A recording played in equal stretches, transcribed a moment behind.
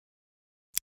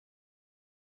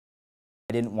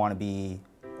I didn't want to be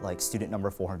like student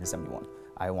number 471.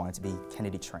 I wanted to be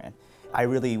Kennedy Tran. I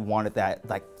really wanted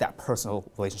that personal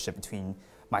relationship between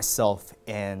myself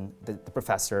and the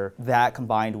professor. That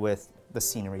combined with the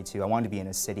scenery too. I wanted to be in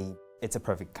a city. It's a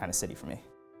perfect kind of city for me.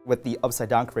 With the upside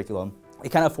down curriculum, it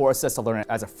kind of forced us to learn it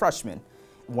as a freshman.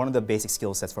 One of the basic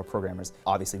skill sets for programmers,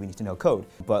 obviously we need to know code,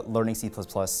 but learning C++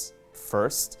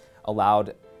 first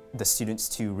allowed the students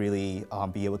to really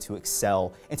be able to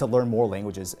excel and to learn more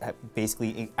languages,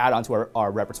 basically add onto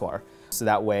our repertoire. So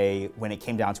that way, when it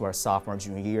came down to our sophomore and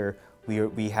junior year,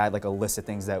 we had like a list of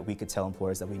things that we could tell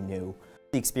employers that we knew.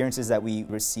 The experiences that we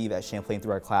receive at Champlain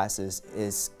through our classes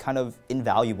is kind of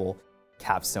invaluable.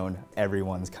 Capstone,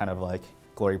 everyone's kind of like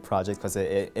glory project because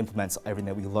it implements everything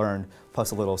that we learned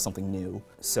plus a little something new.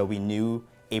 So we knew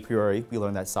a priori, we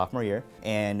learned that sophomore year,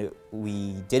 and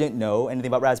we didn't know anything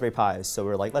about Raspberry Pis, so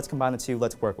we're like, let's combine the two,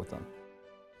 let's work with them.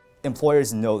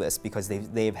 Employers know this because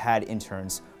they've had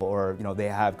interns or they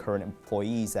have current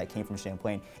employees that came from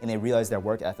Champlain, and they realize their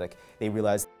work ethic. They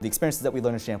realize the experiences that we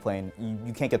learn in Champlain,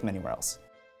 you can't get them anywhere else.